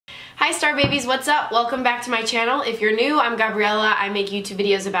Hi Star Babies, what's up? Welcome back to my channel. If you're new, I'm Gabriella. I make YouTube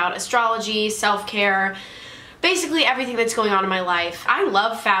videos about astrology, self-care, basically everything that's going on in my life. I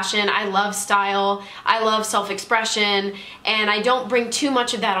love fashion, I love style, I love self-expression, and I don't bring too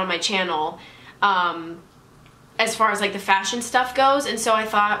much of that on my channel as far as like the fashion stuff goes, and so I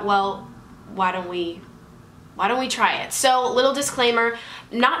thought, well, why don't we try it? So, little disclaimer,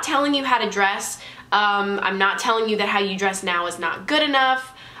 I'm not telling you how to dress. I'm not telling you that how you dress now is not good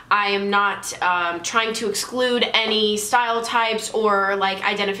enough. I am not trying to exclude any style types or like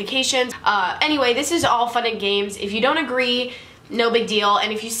identifications. Anyway, this is all fun and games. If you don't agree, no big deal.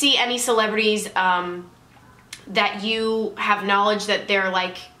 And if you see any celebrities that you have knowledge that they're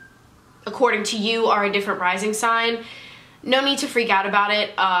like, according to you, are a different rising sign, no need to freak out about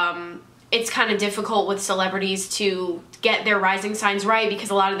it. It's kind of difficult with celebrities to get their rising signs right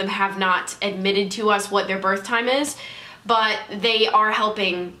because a lot of them have not admitted to us what their birth time is, but they are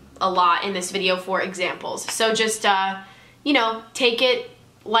helping a lot in this video for examples. So just, you know, take it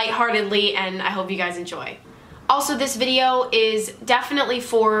lightheartedly, and I hope you guys enjoy. Also, this video is definitely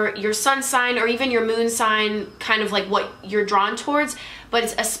for your sun sign or even your moon sign, kind of like what you're drawn towards, but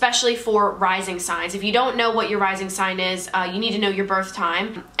it's especially for rising signs. If you don't know what your rising sign is, you need to know your birth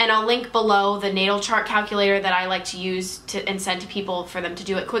time. And I'll link below the natal chart calculator that I like to use and send to people for them to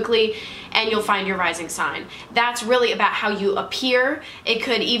do it quickly, and you'll find your rising sign. That's really about how you appear. It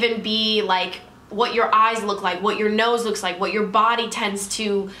could even be like what your eyes look like, what your nose looks like, what your body tends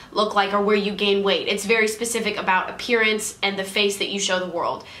to look like, or where you gain weight. It's very specific about appearance and the face that you show the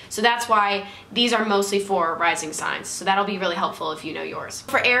world. So that's why these are mostly for rising signs. So that'll be really helpful if you know yours.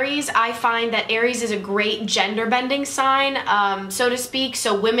 For Aries, I find that Aries is a great gender bending sign, so to speak.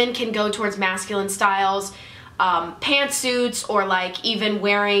 So women can go towards masculine styles, pantsuits, or like even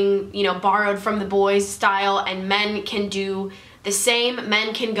wearing, you know, borrowed from the boys style, and men can do the same.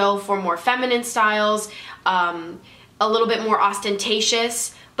 Men can go for more feminine styles, a little bit more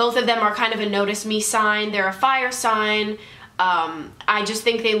ostentatious. Both of them are kind of a notice me sign. They're a fire sign. I just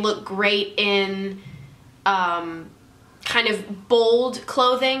think they look great in kind of bold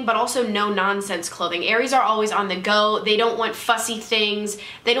clothing, but also no nonsense clothing. Aries are always on the go. They don't want fussy things.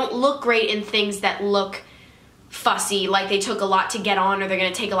 They don't look great in things that look fussy, like they took a lot to get on, or they're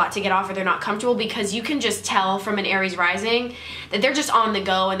going to take a lot to get off, or they're not comfortable, because you can just tell from an Aries rising that they're just on the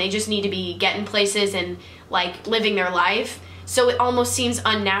go and they just need to be getting places and like living their life. So it almost seems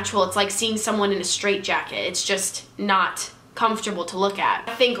unnatural. It's like seeing someone in a straitjacket. It's just not comfortable to look at.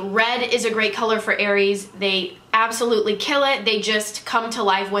 I think red is a great color for Aries. They absolutely kill it. They just come to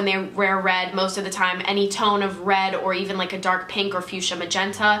life when they wear red most of the time. Any tone of red, or even like a dark pink or fuchsia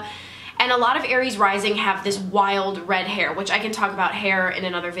magenta. And a lot of Aries rising have this wild red hair, which I can talk about hair in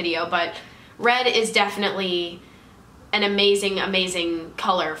another video, but red is definitely an amazing, amazing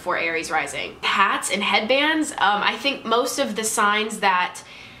color for Aries rising. Hats and headbands, I think most of the signs that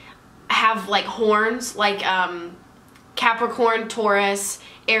have like horns, like Capricorn, Taurus,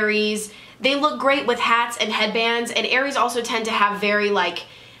 Aries, they look great with hats and headbands, and Aries also tend to have very like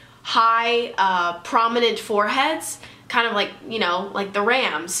high, prominent foreheads, kind of like, you know, like the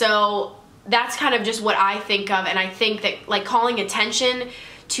ram. So that's kind of just what I think of, and I think that like calling attention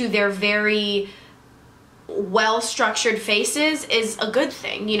to their very well-structured faces is a good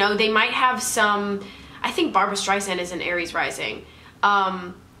thing. You know, they might have some, I think Barbra Streisand is an Aries rising.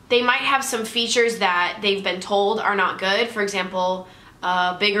 They might have some features that they've been told are not good. For example,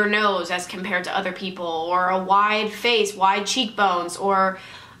 a bigger nose as compared to other people, or a wide face, wide cheekbones, or,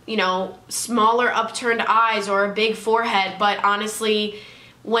 you know, smaller upturned eyes, or a big forehead. But honestly,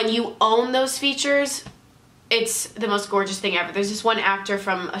 when you own those features, it's the most gorgeous thing ever. There's this one actor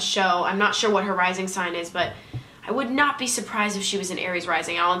from a show, I'm not sure what her rising sign is, but I would not be surprised if she was an Aries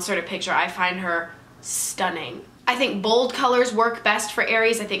rising. I'll insert a picture. I find her stunning. I think bold colors work best for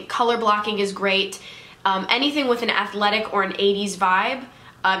Aries. I think color blocking is great. Anything with an athletic or an 80s vibe,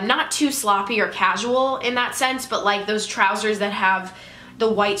 not too sloppy or casual in that sense, but like those trousers that have the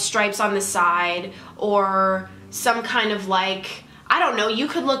white stripes on the side, or some kind of like, I don't know, you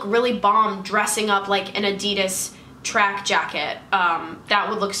could look really bomb dressing up like an Adidas track jacket. That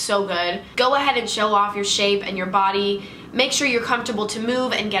would look so good. Go ahead and show off your shape and your body. Make sure you're comfortable to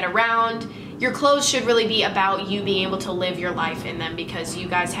move and get around. Your clothes should really be about you being able to live your life in them, because you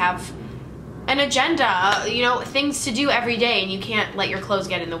guys have an agenda, you know, things to do every day, and you can't let your clothes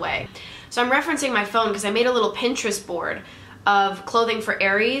get in the way. So I'm referencing my phone because I made a little Pinterest board of clothing for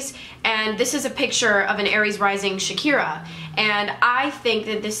Aries, and this is a picture of an Aries rising Shakira, and I think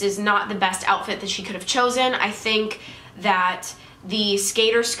that this is not the best outfit that she could have chosen. I think that the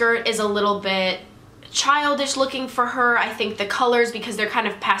skater skirt is a little bit childish looking for her. I think the colors, because they're kind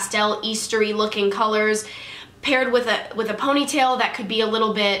of pastel, Eastery looking colors, paired with a ponytail that could be a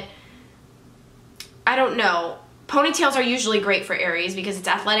little bit, I don't know. Ponytails are usually great for Aries because it's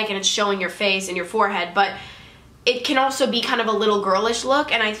athletic and it's showing your face and your forehead, but it can also be kind of a little girlish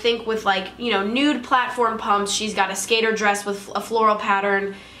look. And I think with, like, you know, nude platform pumps, she's got a skater dress with a floral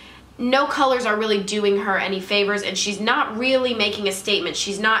pattern. No colors are really doing her any favors, and she's not really making a statement.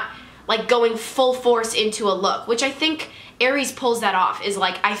 She's not like going full force into a look, which I think Aries pulls that off, is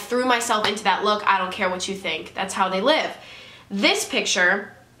like, I threw myself into that look, I don't care what you think. That's how they live. This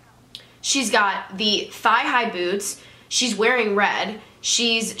picture, she's got the thigh-high boots, she's wearing red,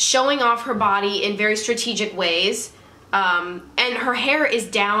 she's showing off her body in very strategic ways, and her hair is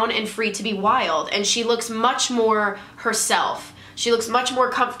down and free to be wild, and she looks much more herself. She looks much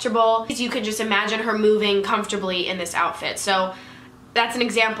more comfortable. You can just imagine her moving comfortably in this outfit. So that's an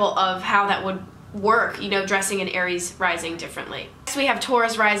example of how that would work, you know, dressing an Aries rising differently. Next we have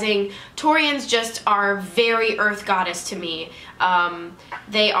Taurus rising. Taurians just are very earth goddess to me.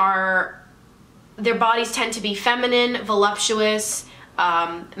 Their bodies tend to be feminine, voluptuous.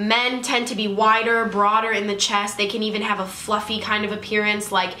 Men tend to be wider, broader in the chest. They can even have a fluffy kind of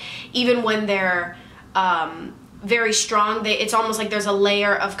appearance, like even when they're very strong, it's almost like there's a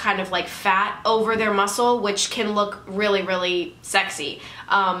layer of kind of like fat over their muscle, which can look really, really sexy.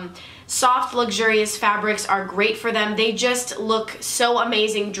 Soft, luxurious fabrics are great for them. They just look so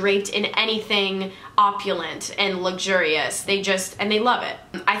amazing draped in anything opulent and luxurious. And they love it.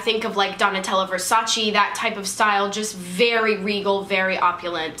 I think of like Donatella Versace, that type of style, just very regal, very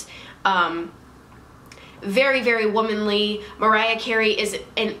opulent. Very, very womanly. Mariah Carey is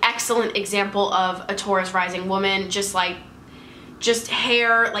an excellent example of a Taurus rising woman, just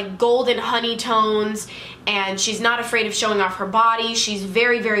hair, like golden honey tones, and she's not afraid of showing off her body. She's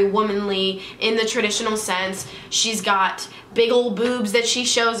very, very womanly in the traditional sense. She's got big old boobs that she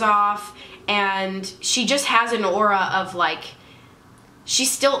shows off, and she just has an aura of like,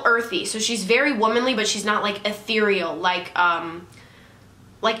 she's still earthy, so she's very womanly, but she's not like ethereal, like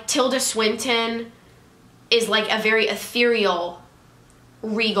Tilda Swinton is like a very ethereal,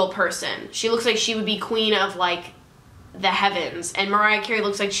 regal person. She looks like she would be queen of like the heavens, and Mariah Carey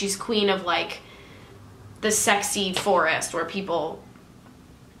looks like she's queen of like the sexy forest where people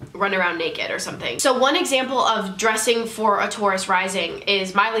run around naked or something. So one example of dressing for a Taurus rising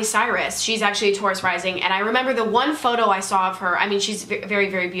is Miley Cyrus. She's actually a Taurus rising, and I remember the one photo I saw of her. I mean, she's very,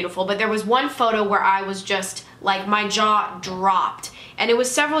 very beautiful, but there was one photo where I was just like, my jaw dropped. And it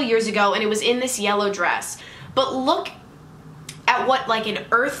was several years ago, and it was in this yellow dress. But look at what like an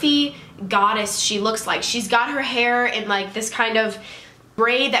earthy goddess she looks like. She's got her hair in like this kind of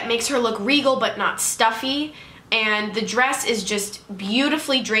braid that makes her look regal but not stuffy. And the dress is just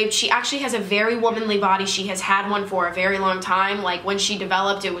beautifully draped. She actually has a very womanly body. She has had one for a very long time. Like when she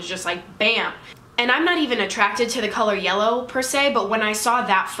developed, it was just like bam. And I'm not even attracted to the color yellow per se, but when I saw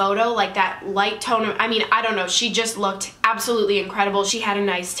that photo, like that light tone, I mean, I don't know, she just looked absolutely incredible. She had a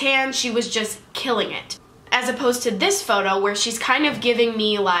nice tan, she was just killing it. As opposed to this photo where she's kind of giving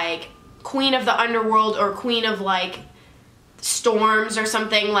me like queen of the underworld or queen of like storms or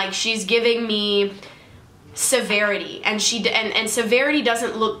something. Like she's giving me severity, and severity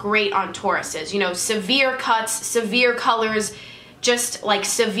doesn't look great on Tauruses. You know, severe cuts, severe colors, just like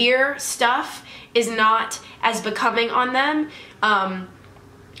severe stuff is not as becoming on them.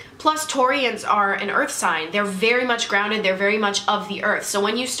 Plus, Taurians are an earth sign. They're very much grounded. They're very much of the earth. So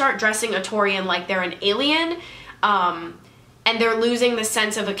when you start dressing a Taurian like they're an alien, and they're losing the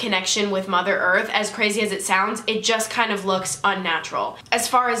sense of a connection with Mother Earth, as crazy as it sounds, it just kind of looks unnatural. As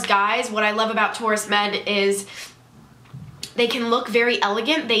far as guys, what I love about Taurus men is they can look very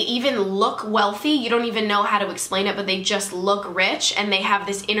elegant. They even look wealthy. You don't even know how to explain it, but they just look rich, and they have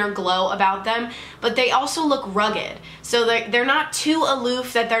this inner glow about them. But they also look rugged. So they're not too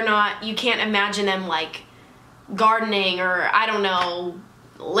aloof that they're not, you can't imagine them like gardening or, I don't know,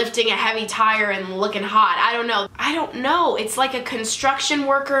 lifting a heavy tire and looking hot. I don't know. It's like a construction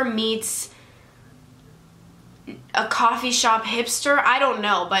worker meets a coffee shop hipster. I don't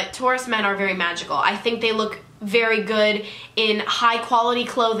know, but Taurus men are very magical. I think they look very good in high quality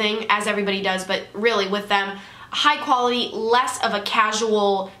clothing, as everybody does, but really with them, high quality, less of a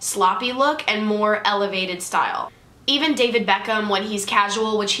casual sloppy look and more elevated style. even David Beckham, when he's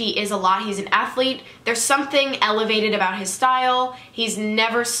casual, which he is a lot, he's an athlete, there's something elevated about his style. He's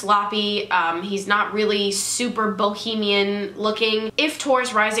never sloppy. He's not really super bohemian looking. If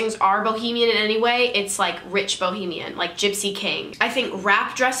Taurus risings are bohemian in any way, it's like rich bohemian, like Gypsy King. I think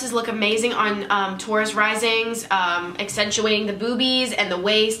wrap dresses look amazing on Taurus risings, accentuating the boobies and the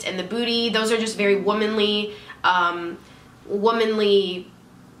waist and the booty. Those are just very womanly,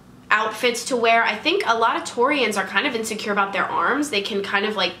 outfits to wear. I think a lot of Taurians are kind of insecure about their arms. They can kind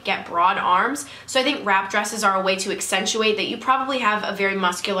of like get broad arms. So I think wrap dresses are a way to accentuate that you probably have a very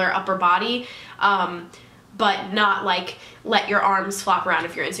muscular upper body, but not like let your arms flop around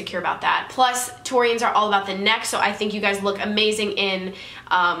if you're insecure about that. Plus, Taurians are all about the neck, so I think you guys look amazing in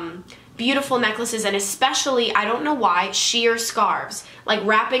beautiful necklaces, and especially, I don't know why, sheer scarves. Like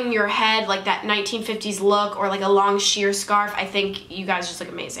wrapping your head like that 1950s look, or like a long sheer scarf. I think you guys just look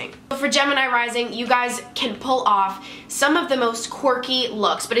amazing. So for Gemini rising, you guys can pull off some of the most quirky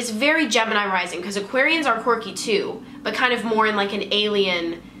looks, but it's very Gemini rising because Aquarians are quirky too, but kind of more in like an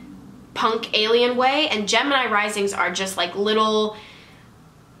alien, punk alien way, and Gemini risings are just like little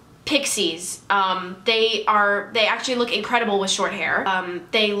pixies. They actually look incredible with short hair.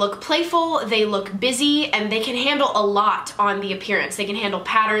 They look playful, they look busy, and they can handle a lot on the appearance. They can handle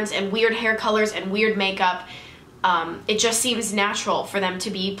patterns and weird hair colors and weird makeup. It just seems natural for them to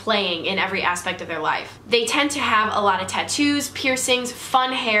be playing in every aspect of their life. They tend to have a lot of tattoos, piercings,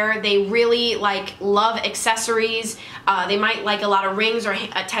 fun hair. They really love accessories. They might like a lot of rings or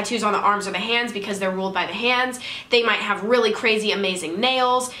tattoos on the arms or the hands because they're ruled by the hands. They might have really crazy, amazing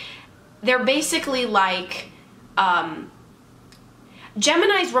nails. They're basically like,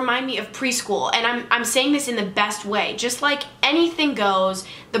 Geminis remind me of preschool, and I'm saying this in the best way. Just like anything goes,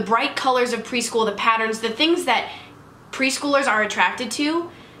 the bright colors of preschool, the patterns, the things that preschoolers are attracted to,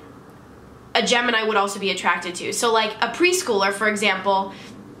 a Gemini would also be attracted to. So like a preschooler, for example,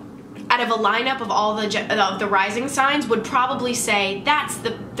 out of a lineup of all the rising signs would probably say, that's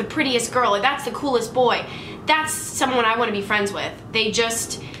the prettiest girl, or that's the coolest boy. That's someone I want to be friends with.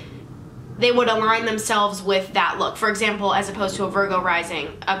 They would align themselves with that look. For example, as opposed to a Virgo rising,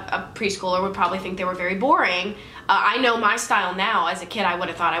 a preschooler would probably think they were very boring. I know my style now. As a kid, I would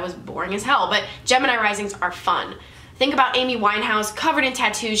have thought I was boring as hell, but Gemini risings are fun. Think about Amy Winehouse, covered in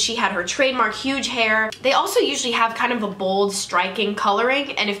tattoos. She had her trademark huge hair. They also usually have kind of a bold, striking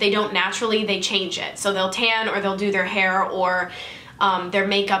coloring, and if they don't naturally, they change it. So they'll tan, or they'll do their hair or their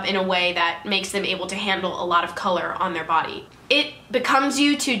makeup in a way that makes them able to handle a lot of color on their body. It becomes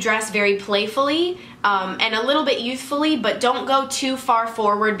you to dress very playfully and a little bit youthfully, but don't go too far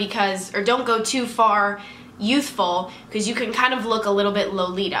forward or don't go too far youthful, because you can kind of look a little bit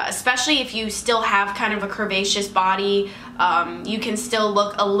Lolita, especially if you still have kind of a curvaceous body. You can still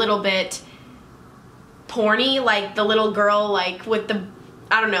look a little bit porny, like the little girl, like with the,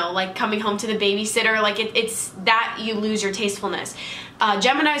 I don't know, like coming home to the babysitter. Like it's that you lose your tastefulness.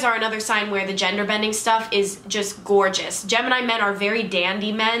 Geminis are another sign where the gender bending stuff is just gorgeous. Gemini men are very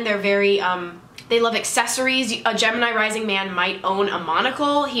dandy men. They're very, they love accessories. A Gemini rising man might own a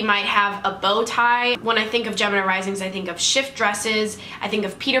monocle. He might have a bow tie. When I think of Gemini risings, I think of shift dresses. I think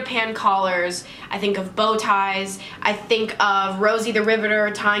of Peter Pan collars. I think of bow ties. I think of Rosie the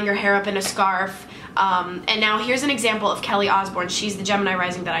Riveter tying your hair up in a scarf. And now here's an example of Kelly Osbourne. She's the Gemini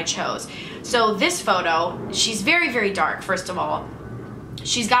rising that I chose. So this photo, she's very, very dark, first of all.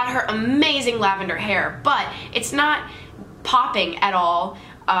 She's got her amazing lavender hair, but it's not popping at all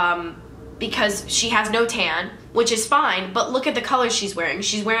because she has no tan, which is fine, but look at the colors she's wearing.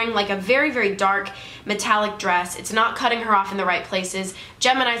 She's wearing like a very, very dark metallic dress. It's not cutting her off in the right places.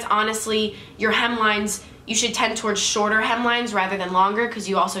 Geminis, honestly, your hemlines, you should tend towards shorter hemlines rather than longer, because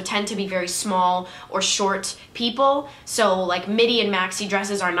you also tend to be very small or short people. So like midi and maxi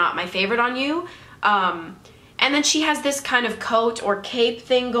dresses are not my favorite on you. And then she has this kind of coat or cape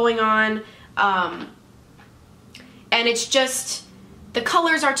thing going on. And it's just, the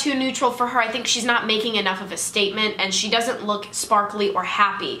colors are too neutral for her. I think she's not making enough of a statement, and she doesn't look sparkly or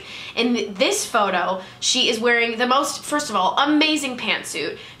happy. In this photo, she is wearing the most, first of all, amazing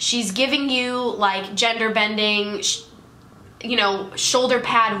pantsuit. She's giving you like gender bending, you know, shoulder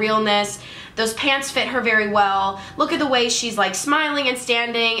pad realness. Those pants fit her very well. Look at the way she's like smiling and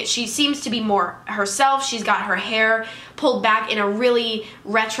standing. She seems to be more herself. She's got her hair pulled back in a really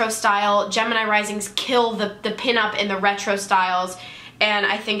retro style. Gemini risings kill the pinup in the retro styles, and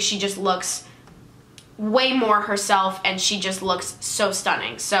I think she just looks way more herself, and she just looks so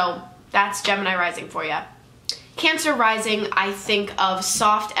stunning. So that's Gemini rising for you. Cancer rising, I think of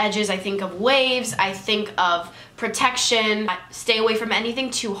soft edges, I think of waves, I think of protection. Stay away from anything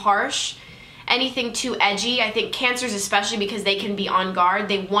too harsh. anything too edgy. I think Cancers, especially because they can be on guard,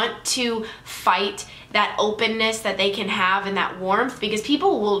 they want to fight that openness that they can have and that warmth, because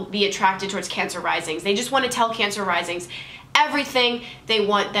people will be attracted towards Cancer risings. They just want to tell Cancer risings everything. They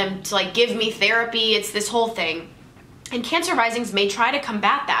want them to like give me therapy. It's this whole thing. And Cancer risings may try to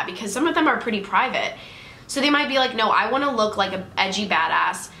combat that because some of them are pretty private. So they might be like, no, I want to look like an edgy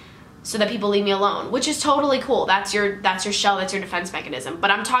badass so that people leave me alone, which is totally cool. That's your shell, that's your defense mechanism.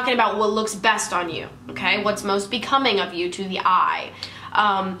 But I'm talking about what looks best on you, okay? What's most becoming of you to the eye.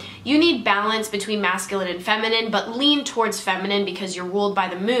 You need balance between masculine and feminine, but lean towards feminine because you're ruled by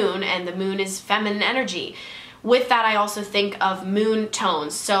the moon, and the moon is feminine energy. With that, I also think of moon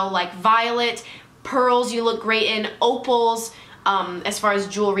tones. So like violet, pearls you look great in, opals, as far as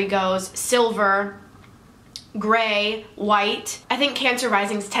jewelry goes, silver, gray, white. I think Cancer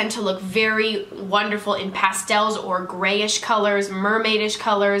risings tend to look very wonderful in pastels or grayish colors, mermaidish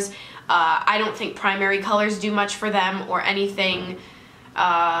colors. I don't think primary colors do much for them or anything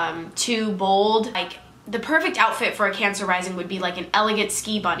too bold. Like the perfect outfit for a Cancer rising would be like an elegant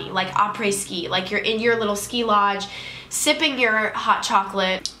ski bunny, like après ski, like you're in your little ski lodge sipping your hot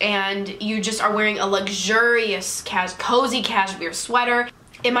chocolate and you just are wearing a luxurious cozy cashmere sweater.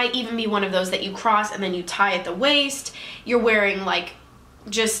 It might even be one of those that you cross and then you tie at the waist. You're wearing like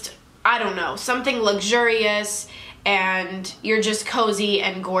just, I don't know, something luxurious, and you're just cozy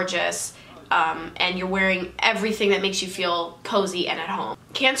and gorgeous. And you're wearing everything that makes you feel cozy and at home.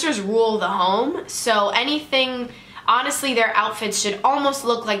 Cancers rule the home, so anything, honestly, their outfits should almost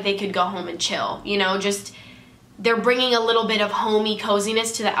look like they could go home and chill, you know, just they're bringing a little bit of homey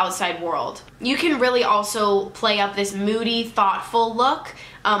coziness to the outside world. You can really also play up this moody, thoughtful look.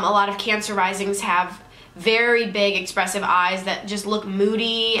 A lot of Cancer risings have very big, expressive eyes that just look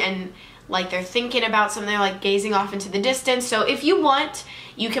moody and like they're thinking about something, they're like gazing off into the distance. So if you want,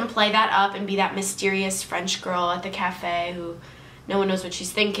 you can play that up and be that mysterious French girl at the cafe who no one knows what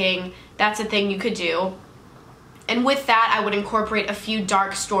she's thinking. That's a thing you could do. And with that, I would incorporate a few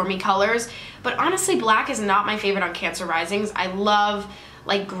dark, stormy colors. But honestly, black is not my favorite on Cancer risings. I love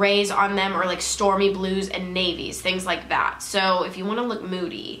like grays on them, or like stormy blues and navies, things like that. So if you want to look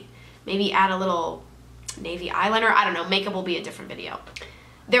moody, maybe add a little navy eyeliner. I don't know, makeup will be a different video.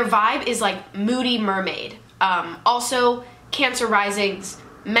 Their vibe is like moody mermaid. Also, Cancer risings,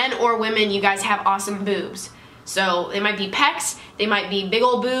 men or women, you guys have awesome boobs. So they might be pecs, they might be big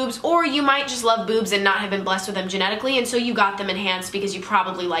old boobs, or you might just love boobs and not have been blessed with them genetically, and so you got them enhanced because you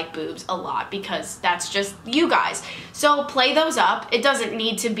probably like boobs a lot because that's just you guys. So play those up. It doesn't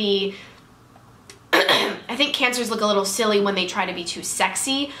need to be I think Cancers look a little silly when they try to be too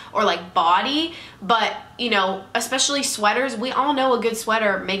sexy or like body, but you know, especially sweaters, we all know a good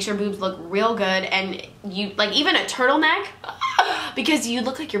sweater makes your boobs look real good, and you like even a turtleneck because you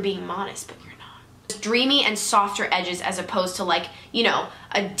look like you're being modest, but you're not. Just dreamy and softer edges as opposed to like, you know,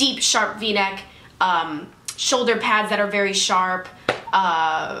 a deep sharp v-neck, shoulder pads that are very sharp,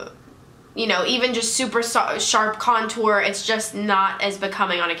 you know, even just super sharp contour. It's just not as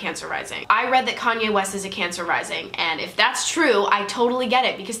becoming on a Cancer rising. I read that Kanye West is a Cancer rising, and if that's true, I totally get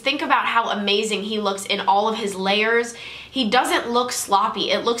it, because think about how amazing he looks in all of his layers. He doesn't look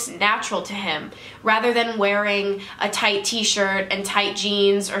sloppy. It looks natural to him. Rather than wearing a tight t-shirt and tight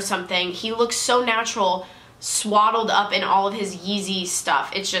jeans or something, he looks so natural, swaddled up in all of his Yeezy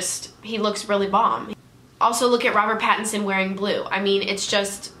stuff. It's just, he looks really bomb. Also, look at Robert Pattinson wearing blue. I mean, it's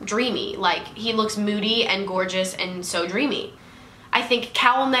just dreamy. Like, he looks moody and gorgeous and so dreamy. I think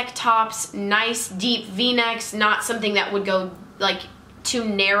cowl neck tops, nice deep v-necks, not something that would go like too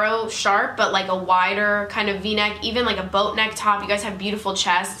narrow, sharp, but like a wider kind of v-neck, even like a boat neck top. You guys have beautiful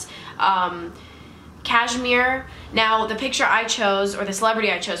chests. Cashmere. Now, the picture I chose, or the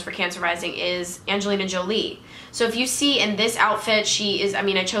celebrity I chose for Cancer rising, is Angelina Jolie. So if you see in this outfit, she is, I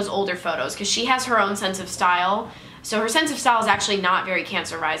mean, I chose older photos because she has her own sense of style. So her sense of style is actually not very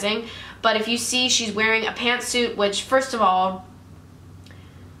Cancer rising. But if you see, she's wearing a pantsuit, which first of all,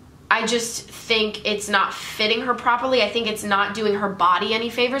 I just think it's not fitting her properly. I think it's not doing her body any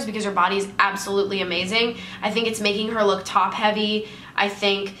favors because her body is absolutely amazing. I think it's making her look top heavy. I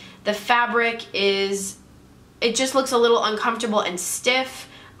think the fabric is, it just looks a little uncomfortable and stiff.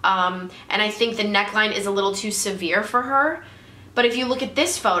 And I think the neckline is a little too severe for her. But if you look at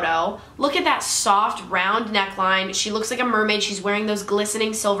this photo, look at that soft, round neckline. She looks like a mermaid. She's wearing those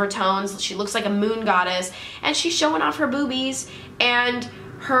glistening silver tones. She looks like a moon goddess. And she's showing off her boobies and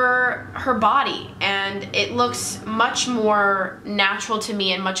her body. And it looks much more natural to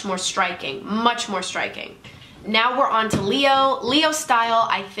me and much more striking. Much more striking. Now we're on to Leo. Leo style,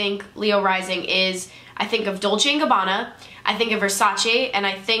 I think Leo rising is, I think of Dolce & Gabbana, I think of Versace, and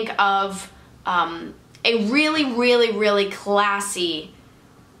I think of a really, really, really classy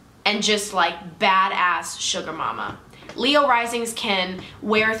and just like badass sugar mama. Leo risings can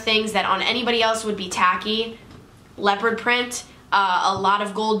wear things that on anybody else would be tacky. Leopard print, a lot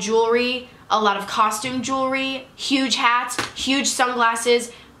of gold jewelry, a lot of costume jewelry, huge hats, huge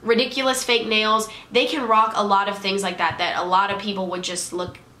sunglasses, ridiculous fake nails. They can rock a lot of things like that that a lot of people would just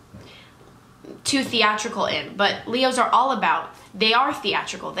look too theatrical in. But Leos are all about, they are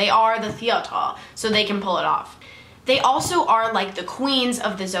theatrical. They are the theater, so they can pull it off. They also are like the queens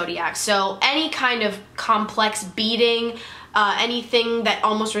of the zodiac. So any kind of complex beading, anything that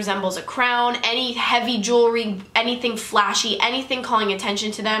almost resembles a crown, any heavy jewelry, anything flashy, anything calling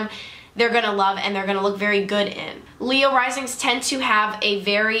attention to them, they're gonna love and they're gonna look very good in. Leo risings tend to have a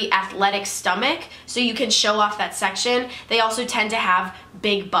very athletic stomach, so you can show off that section. They also tend to have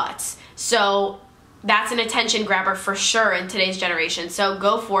big butts. So that's an attention grabber for sure in today's generation. So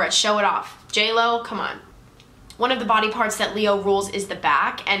go for it, show it off. J-Lo, come on. One of the body parts that Leo rules is the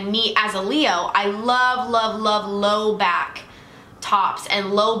back, and me as a Leo, I love, love, love low back tops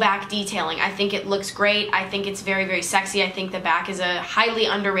and low back detailing. I think it looks great. I think it's very, very sexy. I think the back is a highly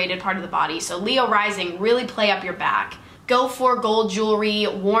underrated part of the body. So Leo rising, really play up your back. Go for gold jewelry,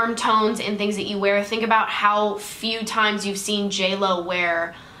 warm tones in things that you wear. Think about how few times you've seen J-Lo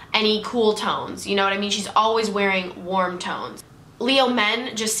wear any cool tones. You know what I mean? She's always wearing warm tones. Leo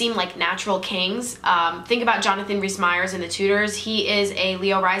men just seem like natural kings. Think about Jonathan Rhys-Meyers in The Tudors. He is a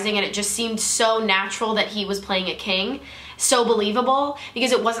Leo rising, and it just seemed so natural that he was playing a king. So believable,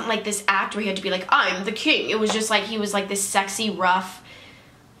 because it wasn't like this act where he had to be like, I'm the king. It was just like he was like this sexy, rough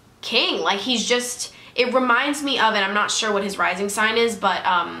king. Like he's just, it reminds me of, and I'm not sure what his rising sign is, but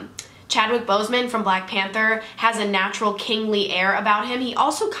Chadwick Boseman from Black Panther has a natural kingly air about him. He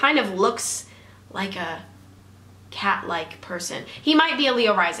also kind of looks like a cat-like person. He might be a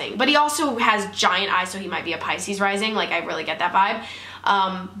Leo rising, but he also has giant eyes, so he might be a Pisces rising. Like I really get that vibe.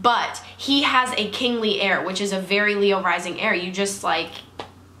 But he has a kingly air, which is a very Leo rising air. You just like,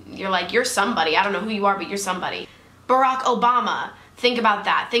 you're somebody. I don't know who you are, but you're somebody. Barack Obama, think about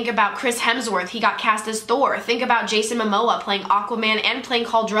that. Think about Chris Hemsworth. He got cast as Thor. Think about Jason Momoa playing Aquaman and playing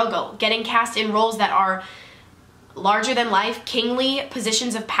Khal Drogo, getting cast in roles that are larger than life, kingly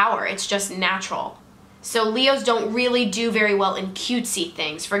positions of power. It's just natural. So Leos don't really do very well in cutesy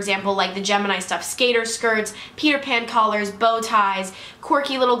things. For example, like the Gemini stuff, skater skirts, Peter Pan collars, bow ties,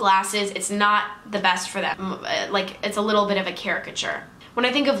 quirky little glasses. It's not the best for them. Like, it's a little bit of a caricature. When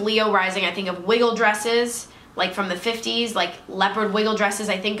I think of Leo rising, I think of wiggle dresses, like from the 50s, like leopard wiggle dresses.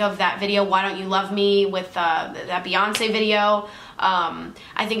 I think of that video, Why Don't You Love Me, with that Beyonce video.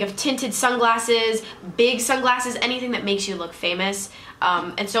 I think of tinted sunglasses, big sunglasses, anything that makes you look famous.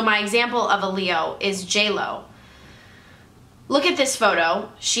 And so my example of a Leo is J-Lo. Look at this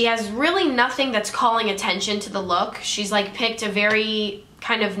photo. She has really nothing that's calling attention to the look. She's like picked a very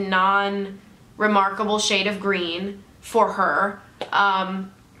kind of non-remarkable shade of green for her.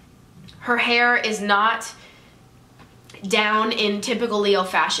 Her hair is not down in typical Leo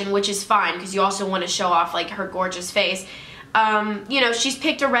fashion, which is fine because you also want to show off like her gorgeous face. You know, she's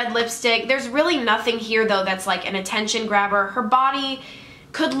picked a red lipstick. There's really nothing here though that's like an attention grabber. Her body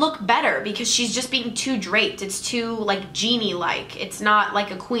could look better because she's just being too draped. It's too like genie-like. It's not like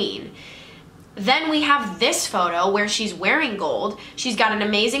a queen. Then we have this photo where she's wearing gold. She's got an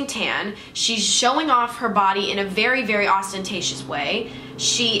amazing tan. She's showing off her body in a very, very ostentatious way.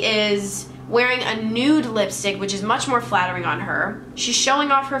 She is wearing a nude lipstick, which is much more flattering on her. She's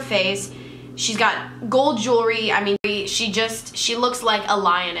showing off her face. She's got gold jewelry. I mean, she looks like a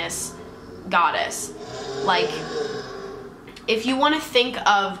lioness goddess. Like, if you want to think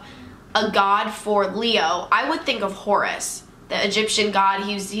of a god for Leo, I would think of Horus, the Egyptian god.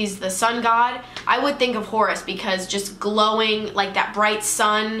 He's the sun god. I would think of Horus because just glowing, like that bright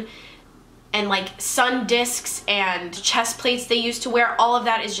sun and like sun discs and chest plates they used to wear, all of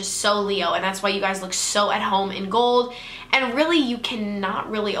that is just so Leo, and that's why you guys look so at home in gold. And really, you cannot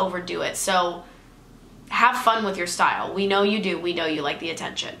really overdo it. So have fun with your style. We know you do. We know you like the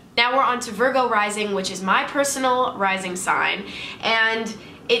attention. Now we're on to Virgo rising, which is my personal rising sign. And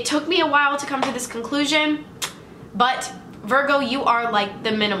it took me a while to come to this conclusion, but Virgo, you are like the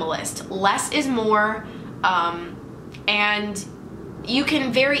minimalist. Less is more, and you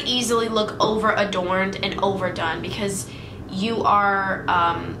can very easily look over adorned and overdone because you are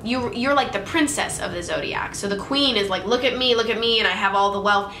you're like the princess of the zodiac. So the queen is like, look at me, and I have all the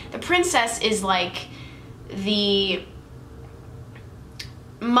wealth. The princess is like the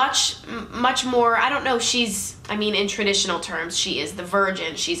much more, I don't know, she's, I mean, in traditional terms, she is the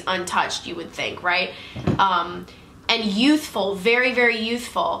virgin. She's untouched, you would think, right? and youthful, very, very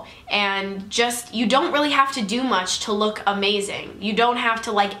youthful. And just, you don't really have to do much to look amazing. You don't have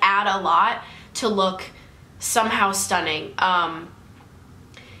to like add a lot to look somehow stunning.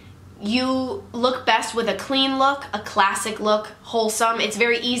 You look best with a clean look, a classic look, wholesome. It's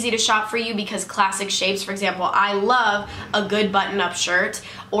very easy to shop for you because classic shapes, for example, I love a good button-up shirt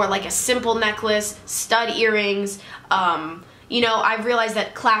or like a simple necklace, stud earrings. You know, I've realized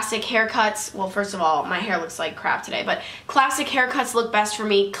that classic haircuts, well, first of all, my hair looks like crap today, but classic haircuts look best for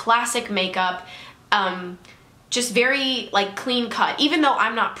me, classic makeup, just very like clean cut. Even though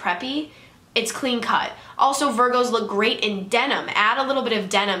I'm not preppy, it's clean cut. Also, Virgos look great in denim. Add a little bit of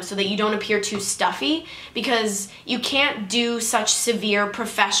denim so that you don't appear too stuffy, because you can't do such severe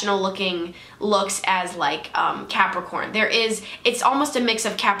professional looking looks as like Capricorn. It's almost a mix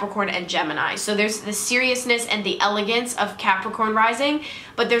of Capricorn and Gemini. So there's the seriousness and the elegance of Capricorn rising,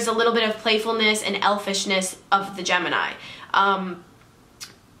 but there's a little bit of playfulness and elfishness of the Gemini.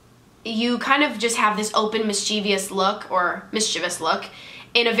 You kind of just have this open, mischievous look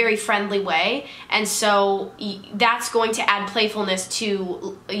in a very friendly way, and so that's going to add playfulness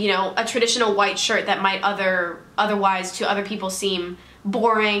to, you know, a traditional white shirt that might otherwise to other people seem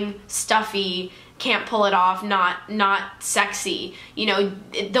boring, stuffy, can't pull it off, not sexy. You know,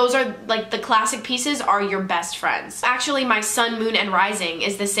 those are like the classic pieces are your best friends. Actually, my sun, moon, and rising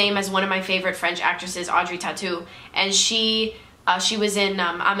is the same as one of my favorite French actresses, Audrey Tautou, and she was in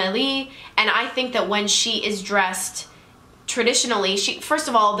Amélie, and I think that when she is dressed traditionally, first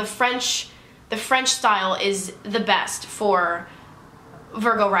of all, the French style is the best for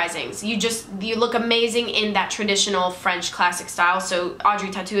Virgo risings. You look amazing in that traditional French classic style. So Audrey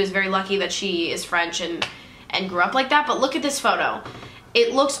Tautou is very lucky that she is French and grew up like that. But look at this photo.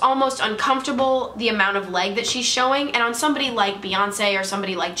 It looks almost uncomfortable, the amount of leg that she's showing. And on somebody like Beyonce or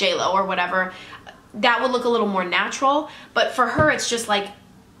somebody like J-Lo or whatever, that would look a little more natural. But for her, it's just like,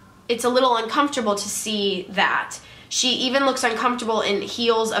 it's a little uncomfortable to see that. She even looks uncomfortable in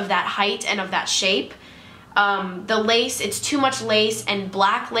heels of that height and of that shape. The lace, it's too much lace, and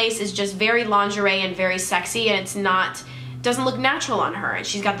black lace is just very lingerie and very sexy, and doesn't look natural on her. And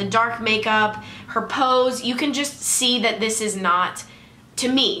she's got the dark makeup, her pose, you can just see that this is not, to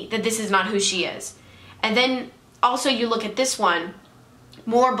me, that this is not who she is. And then also you look at this one,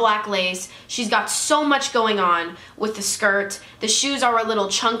 more black lace. She's got so much going on with the skirt. The shoes are a little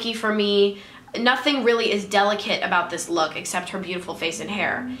chunky for me. Nothing really is delicate about this look except her beautiful face and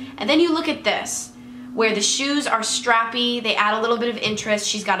hair. And then you look at this, where the shoes are strappy, they add a little bit of interest,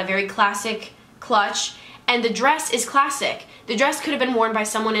 she's got a very classic clutch, and the dress is classic. The dress could have been worn by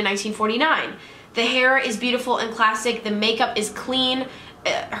someone in 1949. The hair is beautiful and classic, the makeup is clean,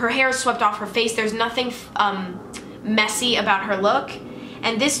 her hair is swept off her face, there's nothing messy about her look.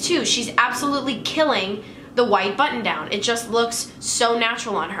 And this too, she's absolutely killing the white button down. It just looks so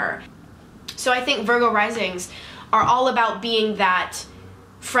natural on her. So I think Virgo risings are all about being that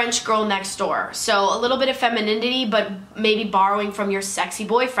French girl next door. So a little bit of femininity, but maybe borrowing from your sexy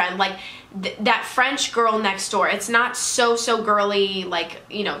boyfriend, like that French girl next door. It's not so girly like,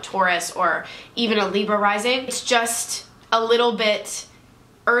 you know, Taurus or even a Libra rising. It's just a little bit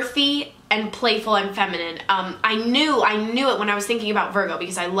earthy and playful and feminine. I knew it when I was thinking about Virgo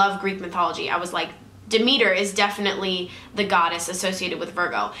because I love Greek mythology. I was like, Demeter is definitely the goddess associated with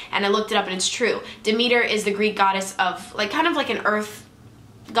Virgo. And I looked it up and it's true. Demeter is the Greek goddess of, like, kind of like an earth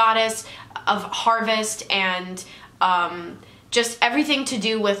goddess of harvest and just everything to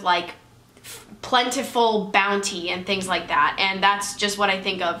do with like plentiful bounty and things like that. And that's just what I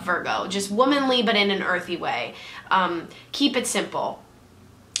think of Virgo. Just womanly but in an earthy way. Keep it simple.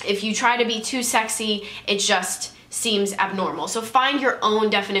 If you try to be too sexy, it just seems abnormal. So find your own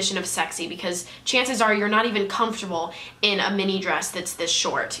definition of sexy, because chances are you're not even comfortable in a mini dress that's this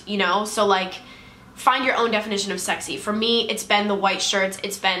short, you know? So like, find your own definition of sexy. For me, it's been the white shirts,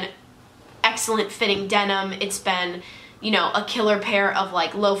 it's been excellent fitting denim, it's been, you know, a killer pair of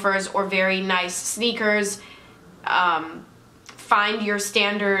like loafers or very nice sneakers. Find your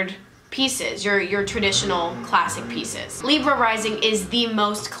standard pieces, your traditional classic pieces. Libra rising is the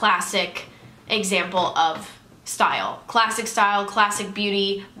most classic example of style. Classic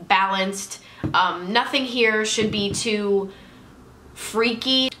beauty, balanced. Nothing here should be too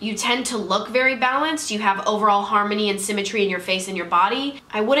freaky. You tend to look very balanced. You have overall harmony and symmetry in your face and your body.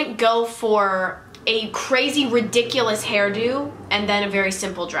 I wouldn't go for a crazy, ridiculous hairdo and then a very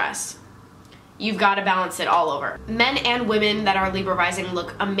simple dress. You've got to balance it all over. Men and women that are Libra rising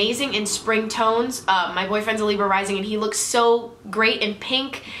look amazing in spring tones. My boyfriend's a Libra rising and he looks so great in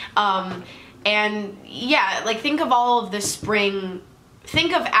pink. And yeah, like think of all of the spring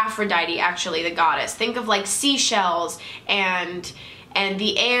think of Aphrodite, actually, the goddess. Think of like seashells and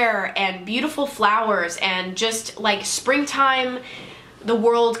the air and beautiful flowers and just like springtime, the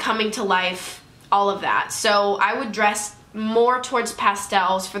world coming to life, all of that. So I would dress more towards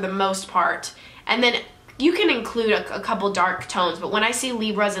pastels for the most part. And then you can include a couple dark tones, but when I see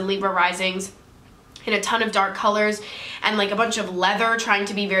Libras and Libra risings in a ton of dark colors and like a bunch of leather trying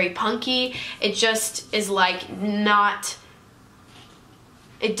to be very punky, it just is like not,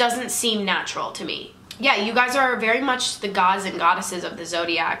 it doesn't seem natural to me. Yeah, you guys are very much the gods and goddesses of the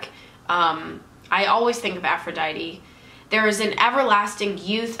zodiac. I always think of Aphrodite. There is an everlasting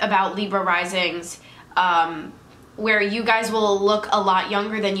youth about Libra risings, where you guys will look a lot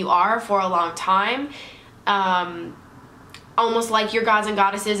younger than you are for a long time. Almost like your gods and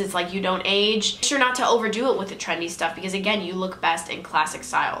goddesses, it's like you don't age. Make sure not to overdo it with the trendy stuff because again, you look best in classic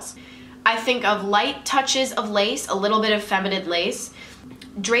styles. I think of light touches of lace, a little bit of feminine lace,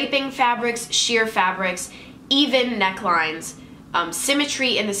 draping fabrics, sheer fabrics, even necklines,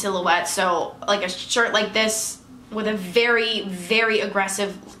 symmetry in the silhouette. So like a shirt like this with a very, very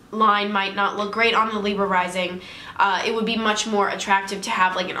aggressive line might not look great on the Libra rising. It would be much more attractive to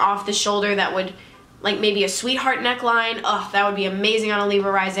have like an off the shoulder that would, like maybe a sweetheart neckline. Oh, that would be amazing on a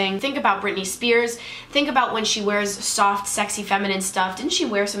Libra rising. Think about Britney Spears. Think about when she wears soft, sexy, feminine stuff. Didn't she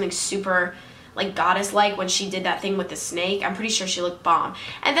wear something super like goddess-like when she did that thing with the snake? I'm pretty sure she looked bomb.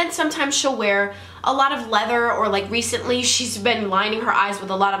 And then sometimes she'll wear a lot of leather, or like recently she's been lining her eyes with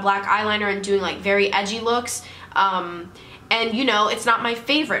a lot of black eyeliner and doing like very edgy looks. And you know, it's not my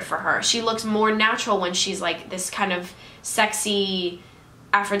favorite for her. She looks more natural when she's like this kind of sexy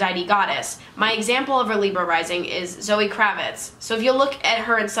Aphrodite goddess. My example of her Libra rising is Zoe Kravitz. So if you look at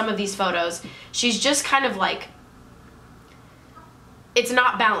her in some of these photos, she's just kind of like, it's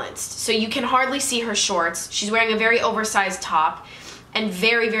not balanced. So you can hardly see her shorts. She's wearing a very oversized top and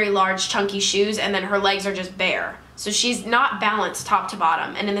very, very large chunky shoes, and then her legs are just bare. So she's not balanced top to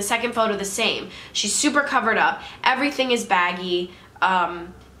bottom. And in the second photo, the same. She's super covered up. Everything is baggy.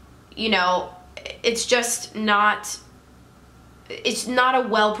 You know, it's just not, it's not a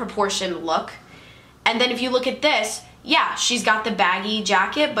well-proportioned look. And then if you look at this, yeah, she's got the baggy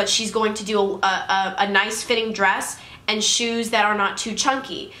jacket, but she's going to do a nice fitting dress and shoes that are not too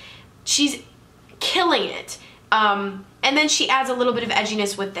chunky. She's killing it. And then she adds a little bit of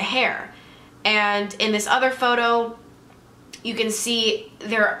edginess with the hair. And in this other photo, you can see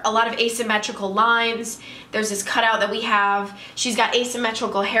there are a lot of asymmetrical lines. There's this cutout that we have. She's got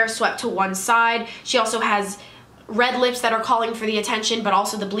asymmetrical hair swept to one side. She also has red lips that are calling for the attention, but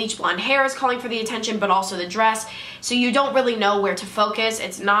also the bleach blonde hair is calling for the attention, but also the dress. So you don't really know where to focus.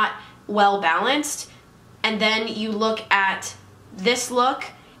 It's not well balanced. And then you look at this look,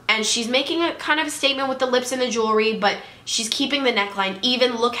 and she's making a kind of a statement with the lips and the jewelry, but she's keeping the neckline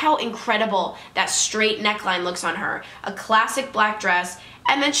even. Look how incredible that straight neckline looks on her. A classic black dress,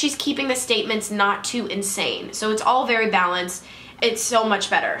 and then she's keeping the statements not too insane. So it's all very balanced. It's so much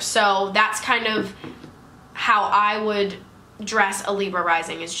better. So that's kind of how I would dress a Libra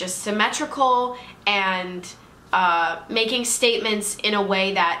rising, is just symmetrical and making statements in a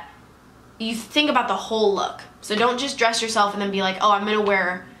way that you think about the whole look. So don't just dress yourself and then be like, oh, I'm gonna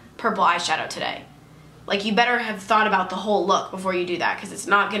wear purple eyeshadow today. Like, you better have thought about the whole look before you do that, because it's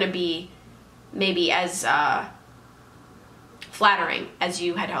not gonna be maybe as flattering as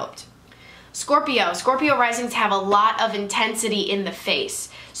you had hoped. Scorpio. Scorpio risings have a lot of intensity in the face.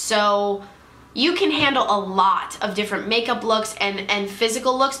 So you can handle a lot of different makeup looks and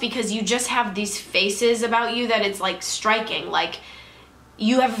physical looks, because you just have these faces about you that it's like striking. Like,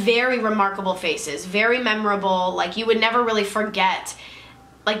 you have very remarkable faces, very memorable. Like, you would never really forget.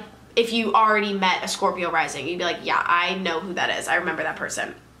 Like, if you already met a Scorpio rising, you'd be like, yeah, I know who that is. I remember that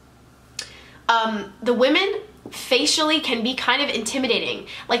person. The women facially can be kind of intimidating.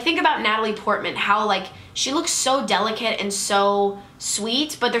 Like, think about Natalie Portman, how like she looks so delicate and so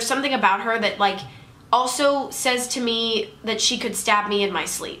sweet, but there's something about her that like also says to me that she could stab me in my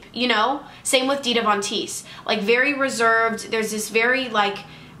sleep, you know? Same with Dita Von Teese. Like, very reserved. There's this very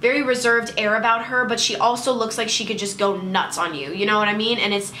very reserved air about her, but she also looks like she could just go nuts on you, you know what I mean?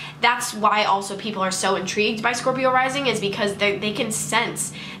 And that's why also people are so intrigued by Scorpio rising, is because they can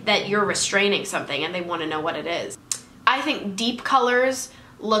sense that you're restraining something and they want to know what it is. I think deep colors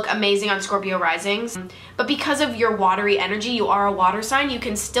look amazing on Scorpio risings, but because of your watery energy, you are a water sign, you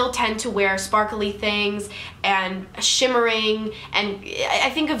can still tend to wear sparkly things and shimmering, and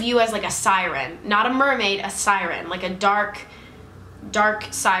I think of you as like a siren, not a mermaid, a siren, like a dark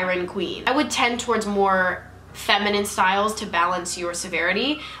siren queen. I would tend towards more feminine styles to balance your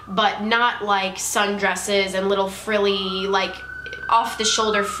severity, but not like sundresses and little frilly, like off the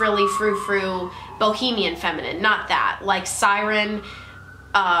shoulder, frilly, frou-frou, bohemian feminine, not that. Like Siren,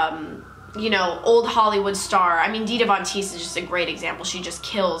 you know, old Hollywood star. I mean, Dita Von Teese is just a great example. She just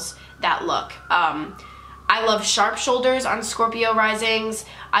kills that look. I love sharp shoulders on Scorpio risings.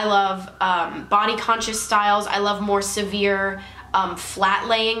 I love body conscious styles. I love more severe flat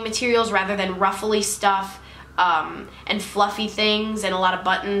laying materials rather than ruffly stuff and fluffy things and a lot of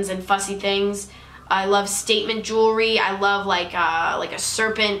buttons and fussy things. I love statement jewelry. I love like a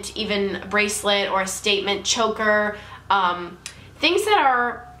serpent, even a bracelet or a statement choker. Things that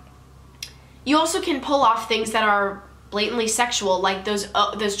are, you also can pull off things that are blatantly sexual, like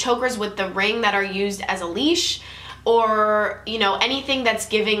those chokers with the ring that are used as a leash, or, you know, anything that's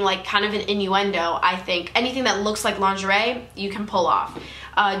giving like kind of an innuendo. I think anything that looks like lingerie, you can pull off.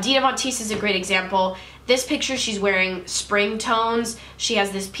 Dita Von Teese is a great example. This picture, she's wearing spring tones. She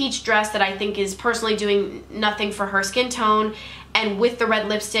has this peach dress that I think is personally doing nothing for her skin tone, and with the red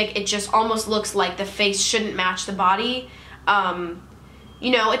lipstick, it just almost looks like the face shouldn't match the body. You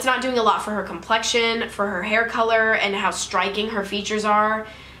know, it's not doing a lot for her complexion, for her hair color, and how striking her features are.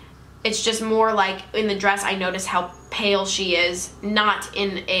 It's just more like in the dress, I notice how pale she is, not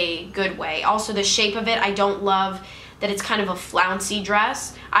in a good way. Also, the shape of it, I don't love that it's kind of a flouncy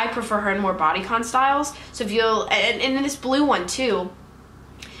dress. I prefer her in more bodycon styles. So if you'll, and in this blue one too,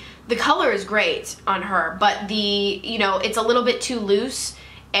 the color is great on her, but you know, it's a little bit too loose,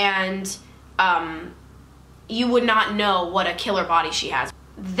 and you would not know what a killer body she has.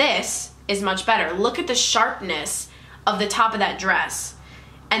 This is much better. Look at the sharpness of the top of that dress.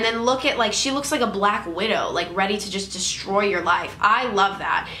 And then look at, like, she looks like a black widow, like ready to just destroy your life. I love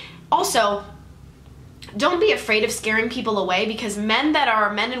that. Also, don't be afraid of scaring people away, because men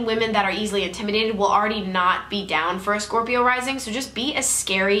and women that are easily intimidated will already not be down for a Scorpio rising. So just be as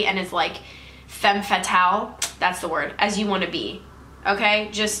scary and as like femme fatale, that's the word, as you want to be. Okay?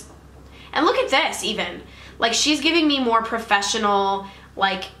 Just, and look at this even. Like, she's giving me more professional,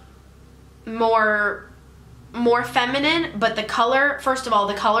 like more feminine, but the color, first of all,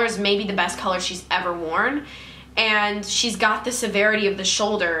 the color is maybe the best color she's ever worn, and she's got the severity of the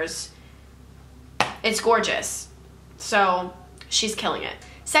shoulders. It's gorgeous. So she's killing it.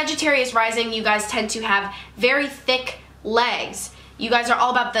 Sagittarius rising, you guys tend to have very thick legs. You guys are all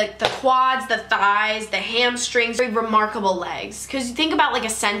about the quads, the thighs, the hamstrings, very remarkable legs. Because you think about like a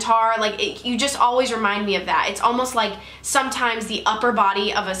centaur, like you just always remind me of that. It's almost like sometimes the upper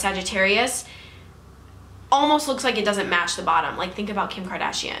body of a Sagittarius almost looks like it doesn't match the bottom. Like, think about Kim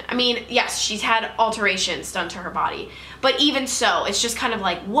Kardashian. I mean, yes, she's had alterations done to her body, but even so, it's just kind of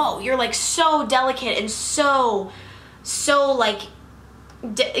like, whoa, you're like so delicate and so like,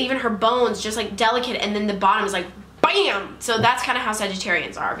 even her bones just like delicate, and then the bottom is like, bam! So that's kind of how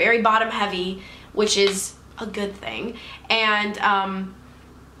Sagittarians are. Very bottom heavy, which is a good thing. And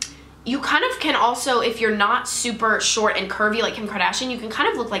you kind of can also, if you're not super short and curvy like Kim Kardashian, you can kind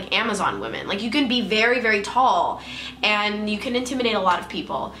of look like Amazon women. Like, you can be very, very tall, and you can intimidate a lot of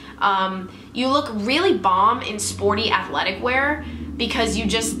people. You look really bomb in sporty athletic wear, because you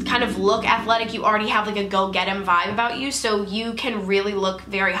just kind of look athletic. You already have like a go-get-em vibe about you, so you can really look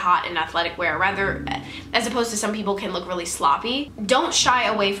very hot in athletic wear, rather, as opposed to some people can look really sloppy. Don't shy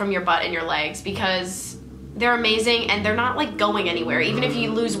away from your butt and your legs, because they're amazing and they're not like going anywhere. Even if you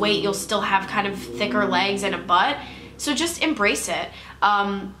lose weight, you'll still have kind of thicker legs and a butt. So just embrace it.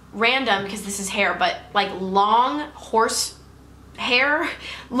 Random, because this is hair, but like long horse hair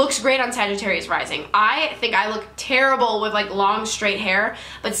looks great on Sagittarius rising. I think I look terrible with like long straight hair,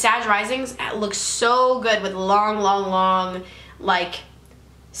 but Sag risings look so good with long, like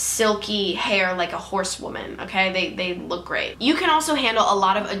silky hair like a horsewoman. Okay, they look great. You can also handle a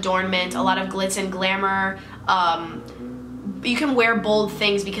lot of adornment, a lot of glitz and glamour. You can wear bold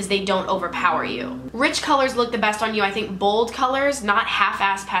things because they don't overpower you. Rich colors look the best on you. I think bold colors, not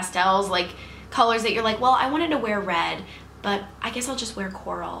half-ass pastels, like colors that you're like, well, I wanted to wear red, but I guess I'll just wear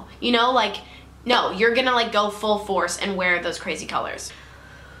coral. You know, like, no, you're gonna like go full force and wear those crazy colors.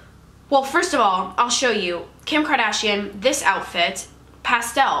 Well, first of all, I'll show you Kim Kardashian, this outfit,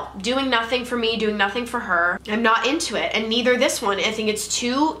 pastel, doing nothing for me, doing nothing for her. I'm not into it, and neither this one. I think it's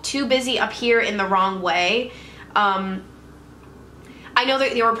too busy up here in the wrong way. I know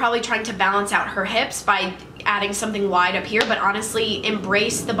that they were probably trying to balance out her hips by adding something wide up here, but honestly,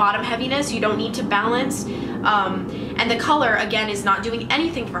 embrace the bottom heaviness. You don't need to balance. And the color, again, is not doing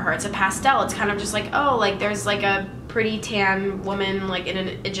anything for her. It's a pastel. It's kind of just like, oh, like there's like a pretty tan woman like in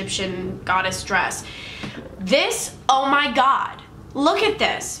an Egyptian goddess dress. This, oh my God. Look at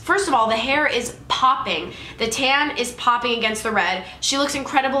this. First of all, the hair is popping. The tan is popping against the red. She looks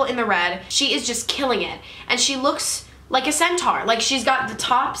incredible in the red. She is just killing it. And she looks like a centaur. Like she's got the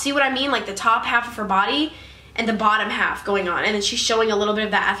top, see what I mean? Like the top half of her body and the bottom half going on. And then she's showing a little bit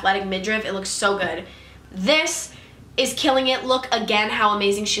of that athletic midriff. It looks so good. This is killing it. Look again how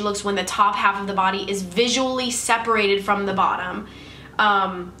amazing she looks when the top half of the body is visually separated from the bottom.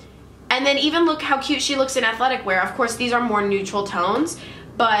 And then even look how cute she looks in athletic wear. Of course, these are more neutral tones,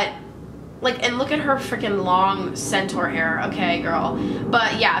 but like, and look at her freaking long centaur hair, okay, girl.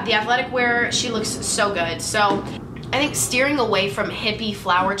 But yeah, the athletic wear, she looks so good. So I think steering away from hippie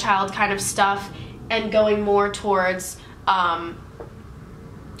flower child kind of stuff and going more towards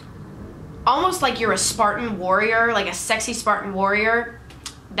almost like you're a Spartan warrior, like a sexy Spartan warrior,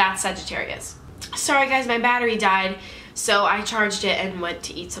 that's Sagittarius. Sorry guys, my battery died, so I charged it and went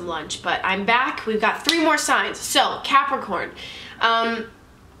to eat some lunch, but I'm back. We've got 3 more signs. So Capricorn.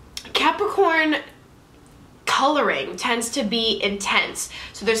 Capricorn coloring tends to be intense,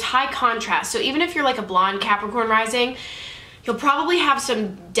 so there's high contrast. So even if you're like a blonde Capricorn rising, you'll probably have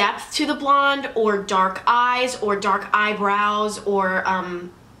some depth to the blonde, or dark eyes, or dark eyebrows, or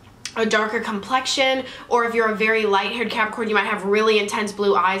a darker complexion. Or if you're a very light-haired Capricorn, you might have really intense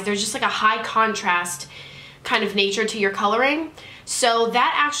blue eyes. There's just like a high contrast kind of nature to your coloring. So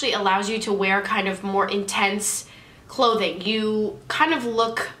that actually allows you to wear kind of more intense clothing. You kind of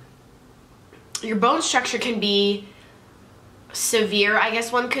look, your bone structure can be severe, I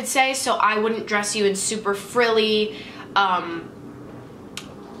guess one could say. So I wouldn't dress you in super frilly, I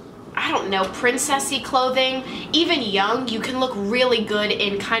don't know, princessy clothing. Even young, you can look really good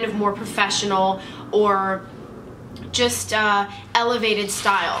in kind of more professional or just elevated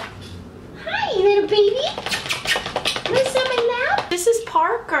style. Hi, little baby. Want some in lap? This is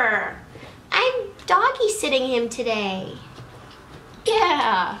Parker. I'm doggy sitting him today.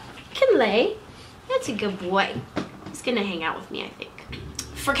 Yeah, can lay. That's a good boy. He's gonna hang out with me, I think.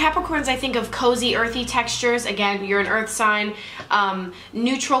 For Capricorns, I think of cozy, earthy textures. Again, you're an earth sign.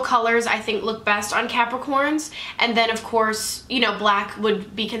 Neutral colors, I think, look best on Capricorns. And then, of course, you know, black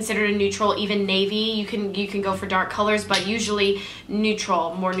would be considered a neutral. Even navy, you can go for dark colors, but usually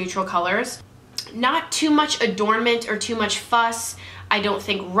neutral, more neutral colors. Not too much adornment or too much fuss. I don't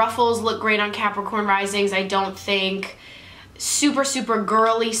think ruffles look great on Capricorn risings. I don't think super, super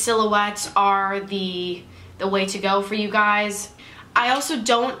girly silhouettes are the way to go for you guys. I also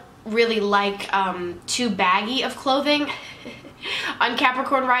don't really like too baggy of clothing on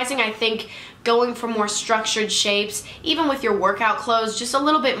Capricorn rising. I think going for more structured shapes, even with your workout clothes, just a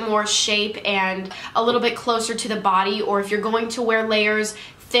little bit more shape and a little bit closer to the body. Or if you're going to wear layers,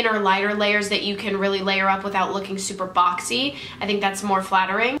 thinner, lighter layers that you can really layer up without looking super boxy, I think that's more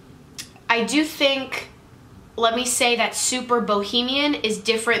flattering. I do think, let me say that super bohemian is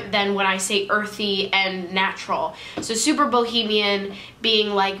different than when I say earthy and natural. So super bohemian being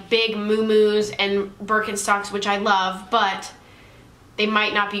like big muumuus and Birkenstocks, which I love, but they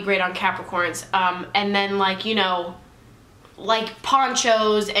might not be great on Capricorns. And then like, you know, like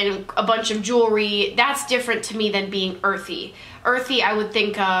ponchos and a bunch of jewelry, that's different to me than being earthy. Earthy, I would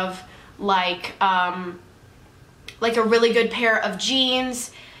think of like a really good pair of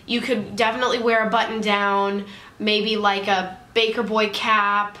jeans. You could definitely wear a button down, maybe like a Baker Boy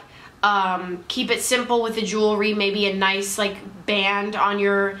cap, keep it simple with the jewelry, maybe a nice like band on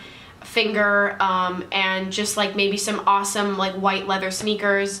your finger, and just like maybe some awesome like white leather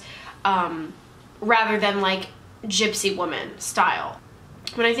sneakers, rather than like gypsy woman style.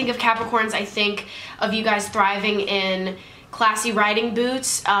 When I think of Capricorns, I think of you guys thriving in classy riding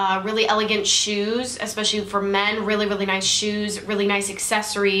boots, really elegant shoes, especially for men, really, really nice shoes, really nice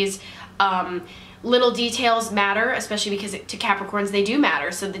accessories. Little details matter, especially because to Capricorns they do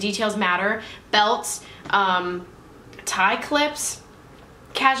matter, so the details matter. Belts, tie clips,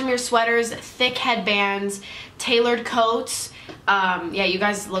 cashmere sweaters, thick headbands, tailored coats. Yeah, you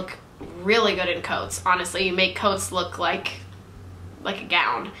guys look really good in coats. Honestly, you make coats look like a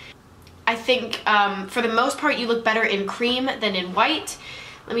gown. I think for the most part you look better in cream than in white.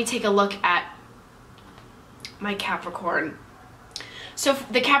 Let me take a look at my Capricorn. So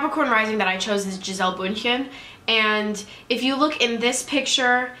the Capricorn rising that I chose is Giselle Bündchen, and if you look in this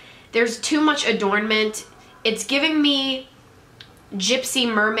picture, there's too much adornment. It's giving me gypsy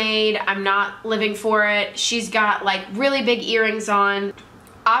mermaid. I'm not living for it. She's got like really big earrings on.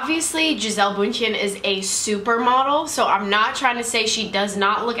 Obviously, Giselle Bündchen is a supermodel, so I'm not trying to say she does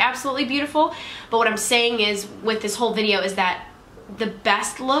not look absolutely beautiful, but what I'm saying is with this whole video is that the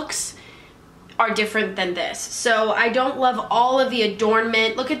best looks are different than this. So I don't love all of the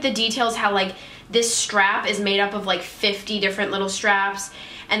adornment. Look at the details, how like this strap is made up of like 50 different little straps,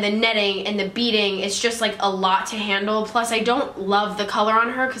 and the netting and the beading, it's just like a lot to handle. Plus I don't love the color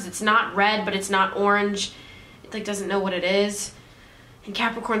on her because it's not red, but it's not orange. like doesn't know what it is. And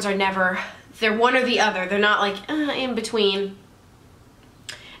Capricorns are never, they're one or the other. They're not like in between.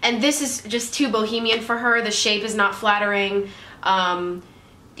 And this is just too bohemian for her. The shape is not flattering.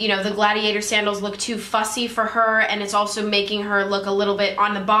 You know, the gladiator sandals look too fussy for her, and it's also making her look a little bit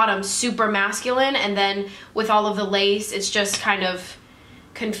on the bottom super masculine, and then with all of the lace, it's just kind of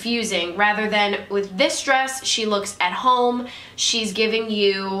confusing. Rather than with this dress, she looks at home. She's giving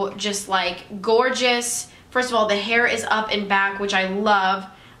you just like gorgeous. First of all, the hair is up and back, which I love.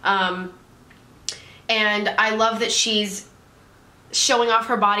 And I love that she's showing off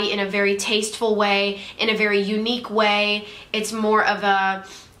her body in a very tasteful way, in a very unique way. It's more of a,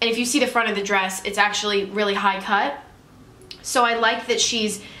 and if you see the front of the dress, it's actually really high cut. So I like that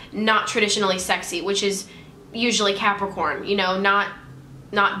she's not traditionally sexy, which is usually Capricorn, you know, not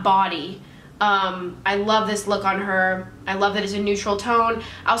body. I love this look on her. I love that it's a neutral tone.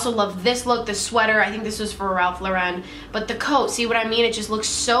 I also love this look, the sweater. I think this was for Ralph Lauren. But the coat, see what I mean? It just looks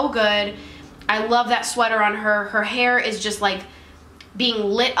so good. I love that sweater on her. Her hair is just like being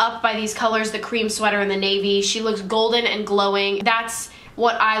lit up by these colors, the cream sweater and the navy. She looks golden and glowing. That's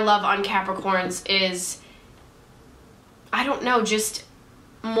what I love on Capricorns is, I don't know, just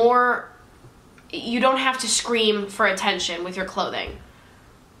more, you don't have to scream for attention with your clothing.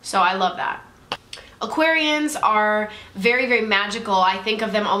 So I love that. Aquarians are very, very magical. I think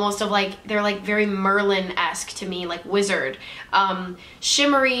of them almost of like, they're like very Merlin-esque to me, like wizard.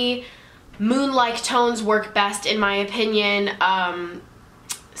 Shimmery, moon-like tones work best in my opinion.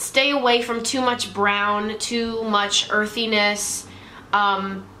 Stay away from too much brown, too much earthiness,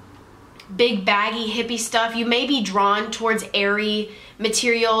 big baggy hippie stuff. You may be drawn towards airy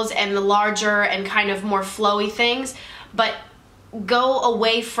materials and the larger and kind of more flowy things, but go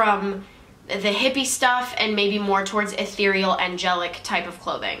away from the hippie stuff and maybe more towards ethereal, angelic type of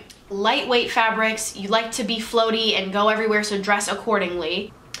clothing. Lightweight fabrics, you like to be floaty and go everywhere, so dress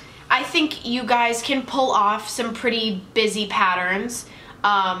accordingly. I think you guys can pull off some pretty busy patterns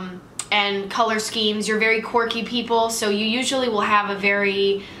and color schemes. You're very quirky people, so you usually will have a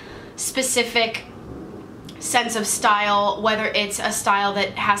very specific sense of style, whether it's a style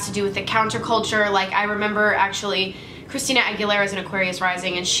that has to do with the counterculture. Like I remember actually Christina Aguilera is an Aquarius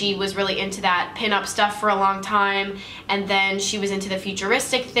rising, and she was really into that pinup stuff for a long time, and then she was into the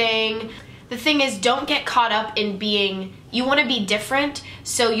futuristic thing. The thing is, don't get caught up in being, you want to be different,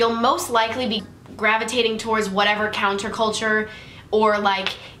 so you'll most likely be gravitating towards whatever counterculture or like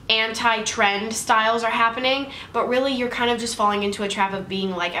anti-trend styles are happening, but really you're kind of just falling into a trap of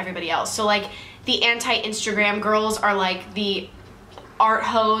being like everybody else. So like the anti-Instagram girls are like the art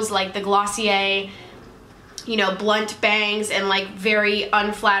hoes, like the Glossier, you know, blunt bangs and like very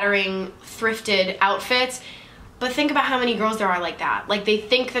unflattering thrifted outfits. But think about how many girls there are like that. Like they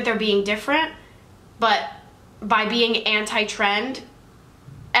think that they're being different, but by being anti-trend,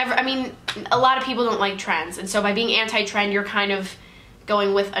 I mean, a lot of people don't like trends. And so by being anti-trend, you're kind of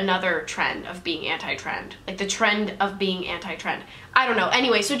going with another trend of being anti-trend. Like the trend of being anti-trend. I don't know.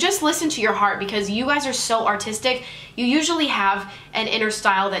 Anyway, so just listen to your heart, because you guys are so artistic. You usually have an inner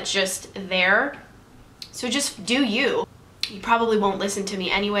style that's just there. So just do you. You probably won't listen to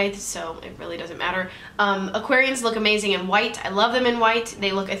me anyway, so it really doesn't matter. Aquarians look amazing in white. I love them in white.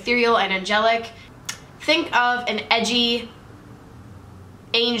 They look ethereal and angelic. Think of an edgy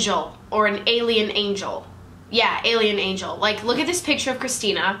angel or an alien angel. Yeah, alien angel. Like, look at this picture of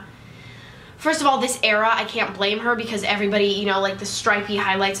Christina. First of all, this era, I can't blame her, because everybody, you know, like the stripy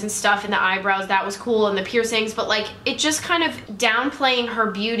highlights and stuff and the eyebrows, that was cool, and the piercings, but like, it just kind of downplaying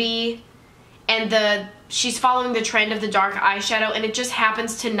her beauty, and she's following the trend of the dark eyeshadow, and it just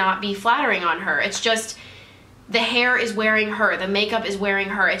happens to not be flattering on her. It's just, the hair is wearing her, the makeup is wearing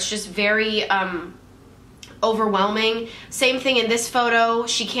her. It's just very overwhelming. Same thing in this photo.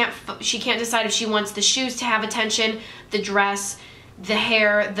 She can't decide if she wants the shoes to have attention, the dress, the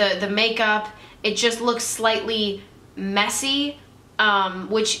hair, the makeup. It just looks slightly messy,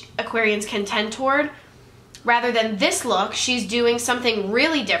 which Aquarians can tend toward. Rather than this look, she's doing something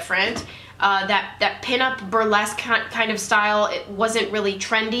really different. That pinup burlesque kind of style, it wasn't really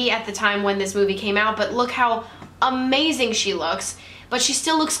trendy at the time when this movie came out, but look how amazing she looks. But she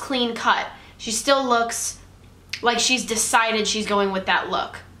still looks clean cut. She still looks like she's decided she's going with that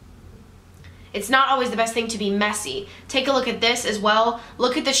look. It's not always the best thing to be messy. Take a look at this as well.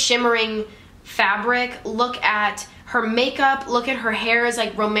 Look at the shimmering fabric. Look at her makeup. Look at her hair is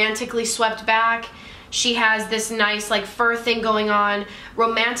like romantically swept back. She has this nice like fur thing going on,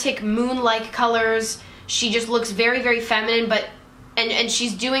 romantic moon-like colors. She just looks very, very feminine, but and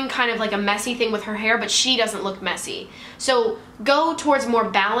she's doing kind of like a messy thing with her hair, but she doesn't look messy. So go towards more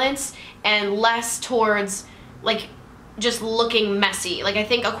balance and less towards like just looking messy. Like I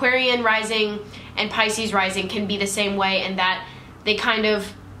think Aquarian rising and Pisces rising can be the same way, in that they kind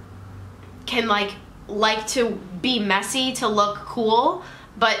of can like to be messy to look cool,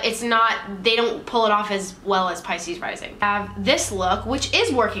 but it's not, they don't pull it off as well as Pisces rising. I have this look, which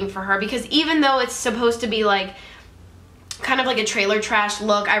is working for her, because even though it's supposed to be like kind of like a trailer trash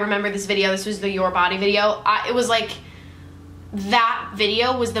look, I remember this video, this was the Your Body video, it was like, that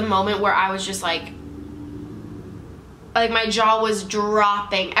video was the moment where I was just like my jaw was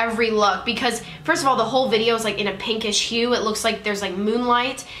dropping every look, because first of all, the whole video is like in a pinkish hue. It looks like there's like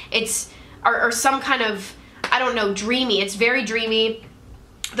moonlight. It's, or some kind of, I don't know, dreamy. It's very dreamy.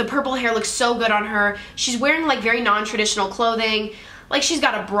 The purple hair looks so good on her. She's wearing like very non-traditional clothing. Like she's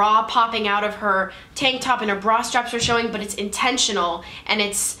got a bra popping out of her tank top and her bra straps are showing, but it's intentional, and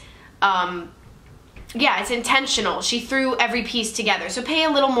it's, yeah, it's intentional. She threw every piece together. So pay a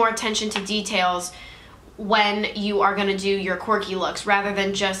little more attention to details when you are gonna do your quirky looks, rather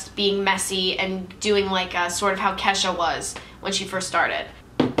than just being messy and doing like a sort of how Kesha was when she first started.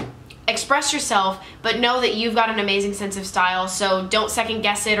 Express yourself, but know that you've got an amazing sense of style, so don't second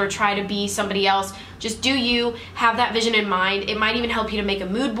guess it or try to be somebody else. Just do you, have that vision in mind. It might even help you to make a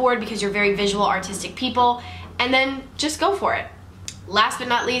mood board, because you're very visual, artistic people, and then just go for it. Last but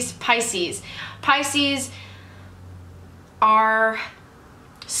not least, Pisces. Pisces are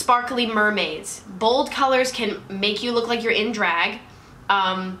sparkly mermaids. Bold colors can make you look like you're in drag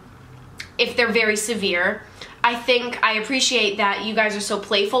if they're very severe. I think I appreciate that you guys are so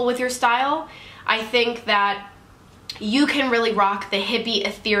playful with your style. I think that you can really rock the hippie,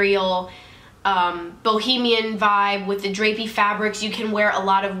 ethereal, bohemian vibe with the drapey fabrics. You can wear a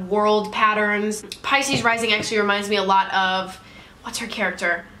lot of world patterns. Pisces rising actually reminds me a lot of, what's her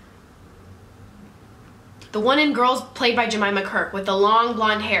character? The one in Girls, played by Jemima Kirk, with the long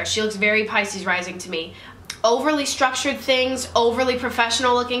blonde hair. She looks very Pisces rising to me. Overly structured things, overly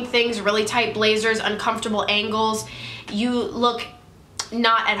professional looking things, really tight blazers, uncomfortable angles. You look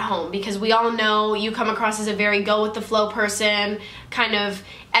not at home, because we all know you come across as a very go with the flow person, kind of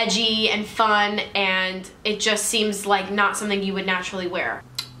edgy and fun, and it just seems like not something you would naturally wear.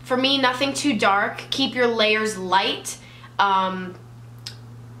 For me, nothing too dark. Keep your layers light.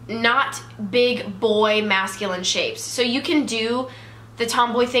 Not big boy masculine shapes. So you can do the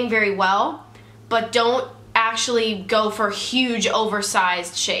tomboy thing very well, but don't actually go for huge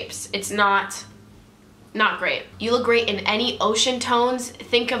oversized shapes. It's not great. You look great in any ocean tones.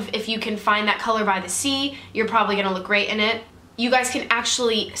 Think of if you can find that color by the sea, you're probably gonna look great in it. You guys can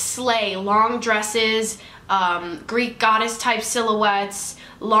actually slay long dresses, Greek goddess type silhouettes,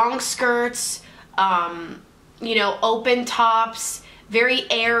 long skirts, you know, open tops, very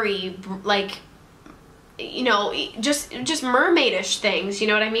airy, like, you know, just mermaidish things, you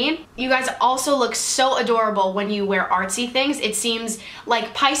know what I mean? You guys also look so adorable when you wear artsy things. It seems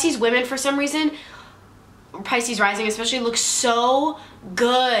like Pisces women, for some reason, Pisces rising especially, look so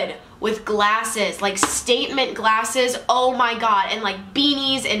good with glasses, like statement glasses, oh my god, and like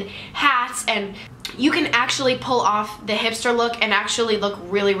beanies and hats, and you can actually pull off the hipster look and actually look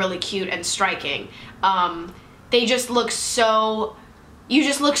really, really cute and striking. They just look so, you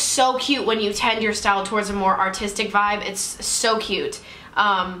just look so cute when you tend your style towards a more artistic vibe. It's so cute.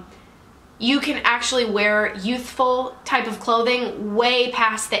 You can actually wear youthful type of clothing way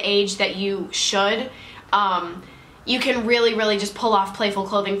past the age that you should. You can really, really just pull off playful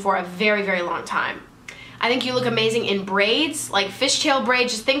clothing for a very, very long time. I think you look amazing in braids, like fishtail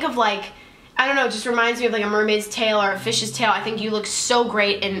braids. Just think of like, I don't know, it just reminds me of like a mermaid's tail or a fish's tail. I think you look so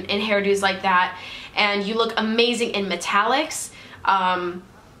great in hairdos like that. And you look amazing in metallics.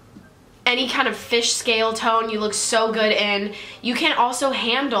 Any kind of fish scale tone you look so good in. You can also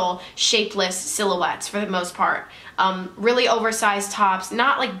handle shapeless silhouettes for the most part. Really oversized tops,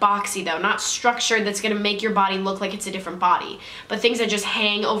 not like boxy though, not structured that's gonna make your body look like it's a different body, but things that just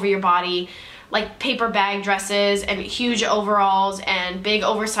hang over your body, like paper bag dresses and huge overalls and big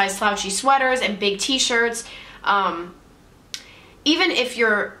oversized slouchy sweaters and big t-shirts. Even if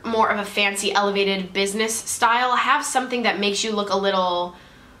you're more of a fancy, elevated business style, have something that makes you look a little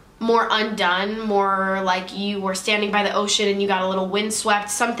more undone, more like you were standing by the ocean and you got a little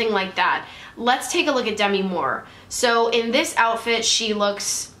windswept, something like that. Let's take a look at Demi Moore. So in this outfit, she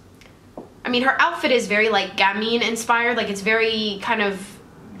looks, I mean, her outfit is very like gamine inspired, like it's very kind of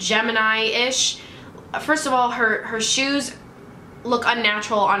Gemini-ish. First of all, her shoes look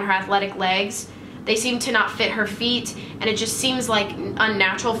unnatural on her athletic legs. They seem to not fit her feet, and it just seems like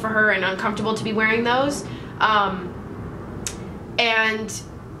unnatural for her and uncomfortable to be wearing those. And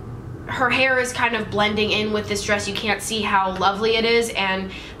her hair is kind of blending in with this dress. You can't see how lovely it is,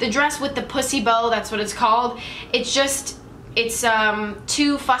 and the dress with the pussy bow, that's what it's called, it's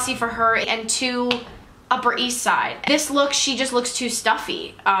too fussy for her and too Upper East Side. This look, she just looks too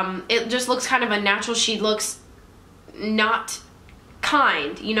stuffy. It just looks kind of unnatural. She looks not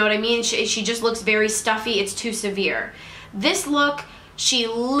kind, you know what I mean? She just looks very stuffy. It's too severe. This look, she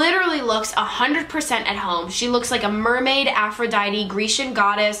literally looks 100% at home. She looks like a mermaid, Aphrodite, Grecian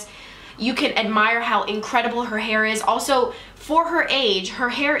goddess. You can admire how incredible her hair is. Also, for her age, her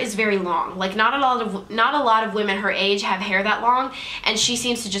hair is very long. Like, not a lot of women her age have hair that long, and she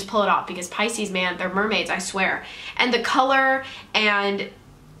seems to just pull it off because Pisces, man, they're mermaids, I swear. And the color, and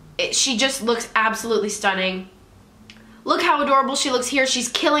she just looks absolutely stunning. Look how adorable she looks here. She's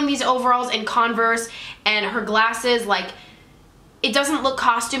killing these overalls in Converse, and her glasses, like, it doesn't look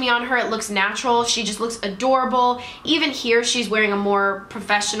costumey on her. It looks natural. She just looks adorable. Even here, she's wearing a more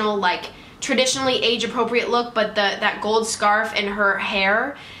professional, like, traditionally age-appropriate look, but that gold scarf in her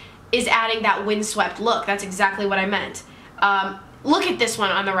hair is adding that windswept look. That's exactly what I meant. Look at this one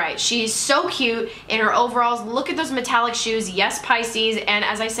on the right. She's so cute in her overalls. Look at those metallic shoes. Yes, Pisces. And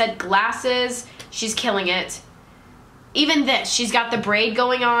as I said, glasses. She's killing it. Even this, she's got the braid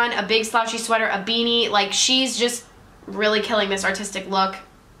going on, a big slouchy sweater, a beanie. Like, she's just really killing this artistic look.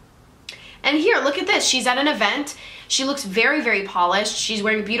 And here, look at this. She's at an event. She looks very, very polished. She's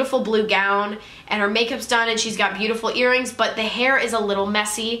wearing a beautiful blue gown, and her makeup's done, and she's got beautiful earrings, but the hair is a little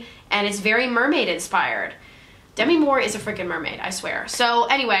messy, and it's very mermaid inspired. Demi Moore is a freaking mermaid, I swear. So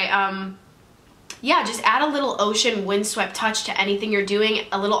anyway, yeah, just add a little ocean windswept touch to anything you're doing,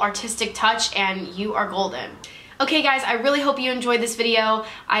 a little artistic touch, and you are golden. Okay guys, I really hope you enjoyed this video.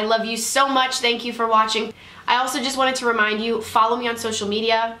 I love you so much. Thank you for watching. I also just wanted to remind you, follow me on social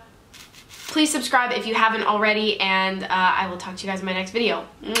media. Please subscribe if you haven't already, and I will talk to you guys in my next video.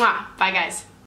 Mwah! Bye guys.